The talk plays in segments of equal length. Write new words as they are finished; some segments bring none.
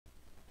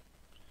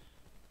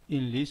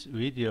In this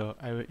video,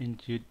 I will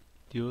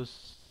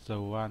introduce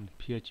Savant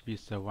PHP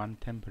Savant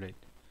template.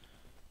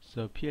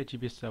 So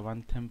PHP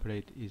Savant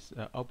template is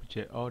an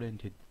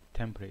object-oriented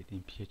template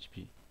in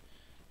PHP.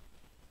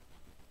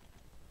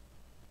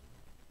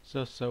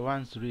 So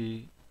Savant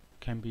 3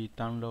 can be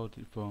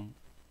downloaded from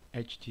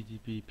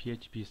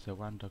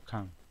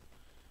http://phpsavant.com.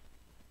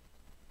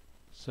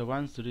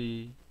 Savant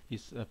 3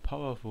 is a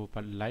powerful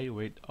but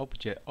lightweight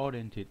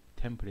object-oriented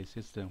template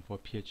system for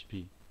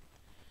PHP.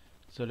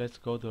 So let's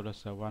go to the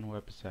Savant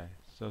website.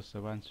 So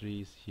Savant 3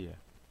 is here.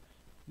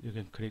 You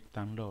can click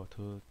download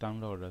to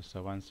download the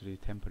Savant 3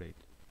 template.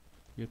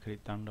 You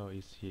click download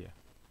is here.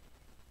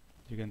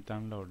 You can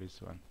download this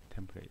one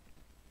template.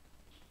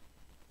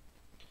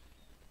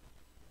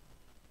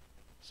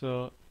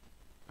 So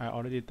I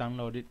already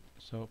downloaded.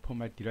 So put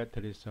my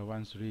directory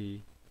Savant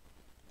 3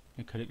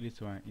 and click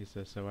this one. It's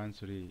a Savant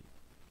 3.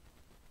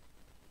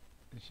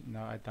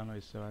 Now I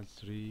download Savant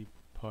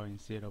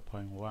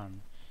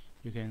 3.0.1.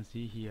 You can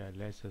see here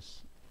there's a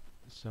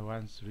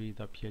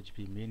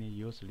savant3.php mini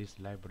use this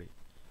library,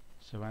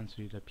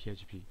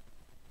 savant3.php.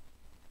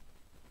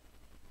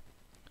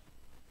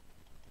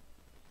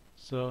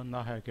 So now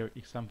I give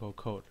example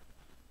code.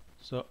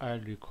 So I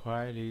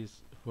require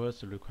this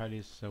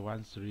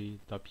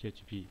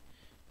savant3.php.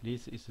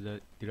 This is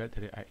the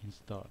directory I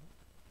installed.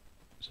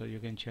 So you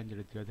can change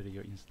the directory you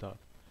installed,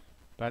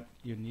 but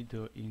you need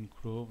to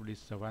include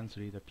this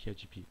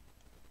savant3.php.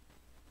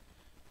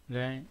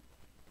 Then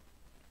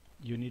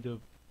you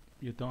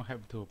don't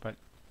have to, but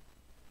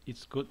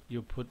it's good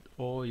you put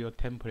all your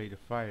template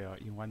file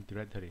in one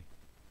directory,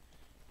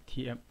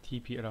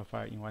 TPL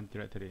file in one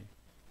directory,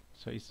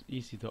 so it's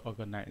easy to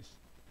organize.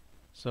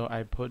 So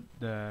I put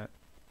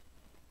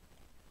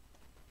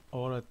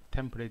all the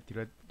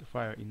template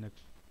file in the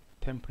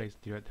templates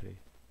directory.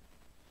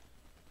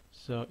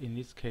 So in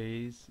this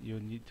case, you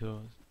need to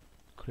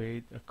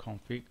create a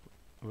config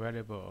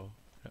variable.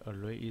 The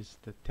array is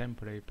the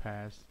template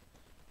path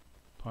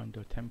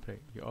pointer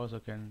template. You also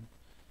can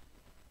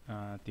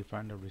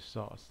define the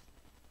resource,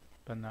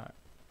 but not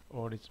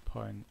all this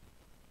point.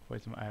 For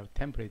example, I have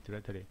template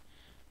directory.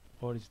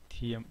 All this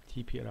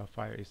TPL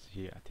file is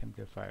here.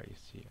 Template file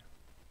is here.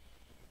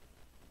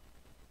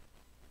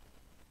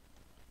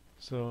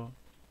 So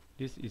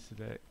this is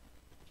the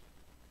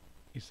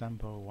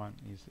example one.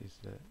 Is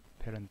the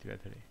parent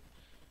directory.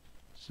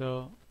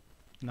 So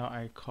now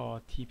I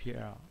call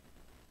TPL.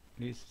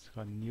 This is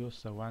called new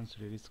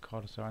Savant3. This is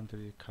called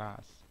Savant3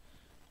 class.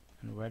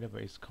 And variable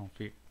is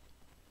config.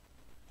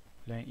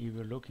 Then if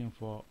you're looking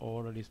for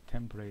all of this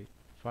template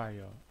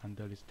file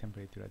under this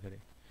template directory.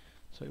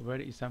 So a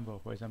very example,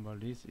 for example,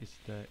 this is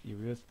the if you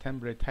use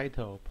template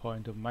title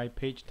point to my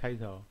page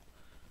title,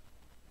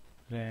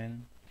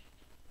 then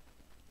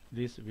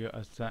this will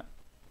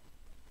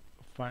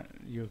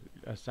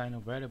assign a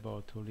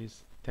variable to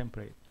this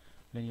template.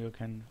 Then you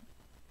can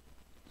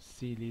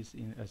see this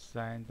in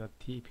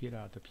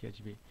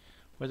assign.tpl.php.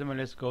 For example,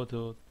 let's go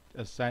to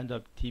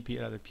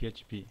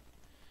assign.tpl.php.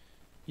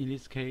 In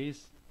this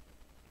case,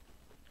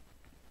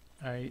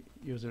 I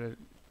use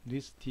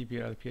this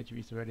TPL.php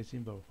is very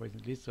simple. For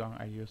example, this one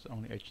I use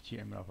only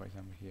HTML. For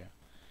example, here,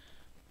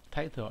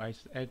 title I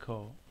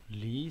echo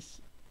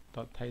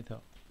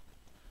list.title.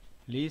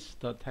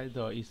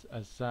 List.title is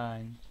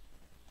assigned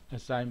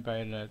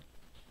by the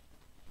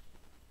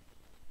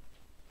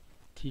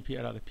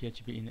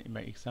TPL.php in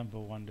my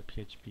example one. The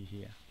PHP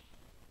here.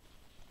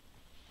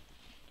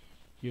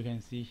 You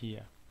can see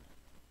here.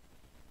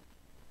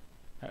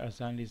 I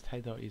assign this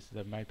title is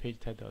my page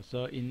title.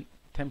 So in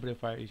template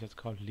file it's just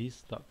called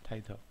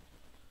list.title.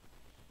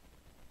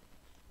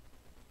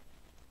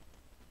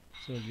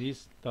 So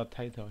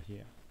list.title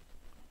here.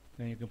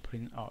 Then you can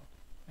print out,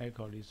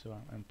 echo this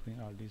one and print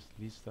out this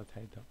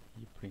list.title.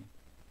 You print.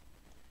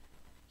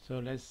 So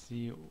let's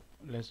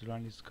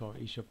run this code.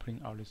 It should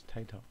print out this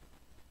title.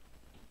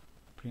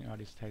 Print out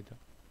this title.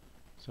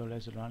 So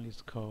let's run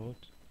this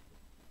code.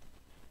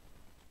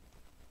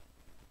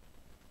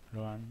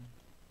 Run.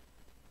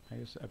 I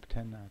use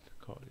obtainer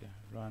code,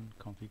 run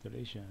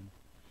configuration.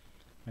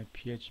 My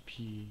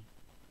PHP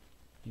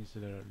is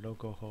the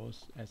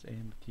localhost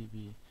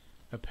SAMTP,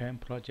 a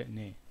parent project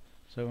name.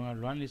 So when I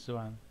run this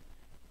one,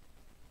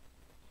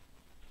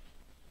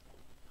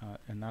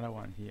 another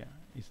one here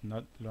is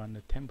not run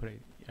the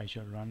template. I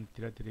should run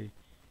directly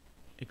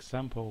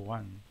example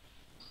one.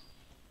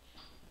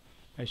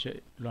 I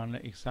should run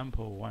the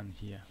example one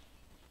here,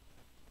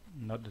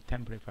 not the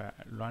template file.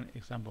 Run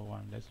example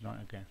one. Let's run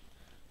again.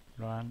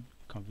 Run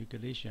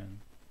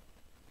configuration.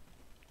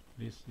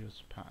 This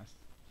use path.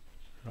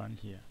 Run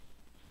here.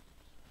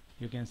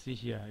 You can see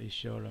here it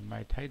shows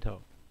my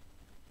title.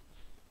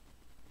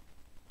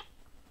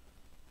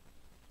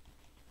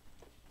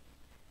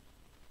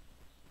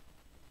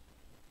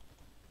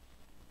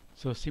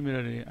 So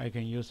similarly, I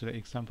can use the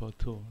example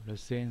 2. The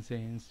same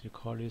things. You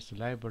call this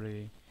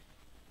library,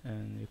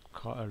 and you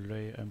call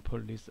array and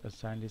put this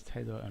assign this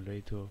title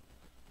array to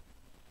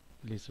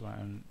this one.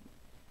 And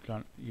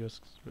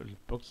use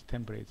books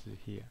templates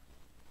here,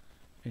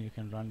 and you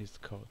can run this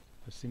code.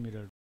 A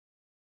similar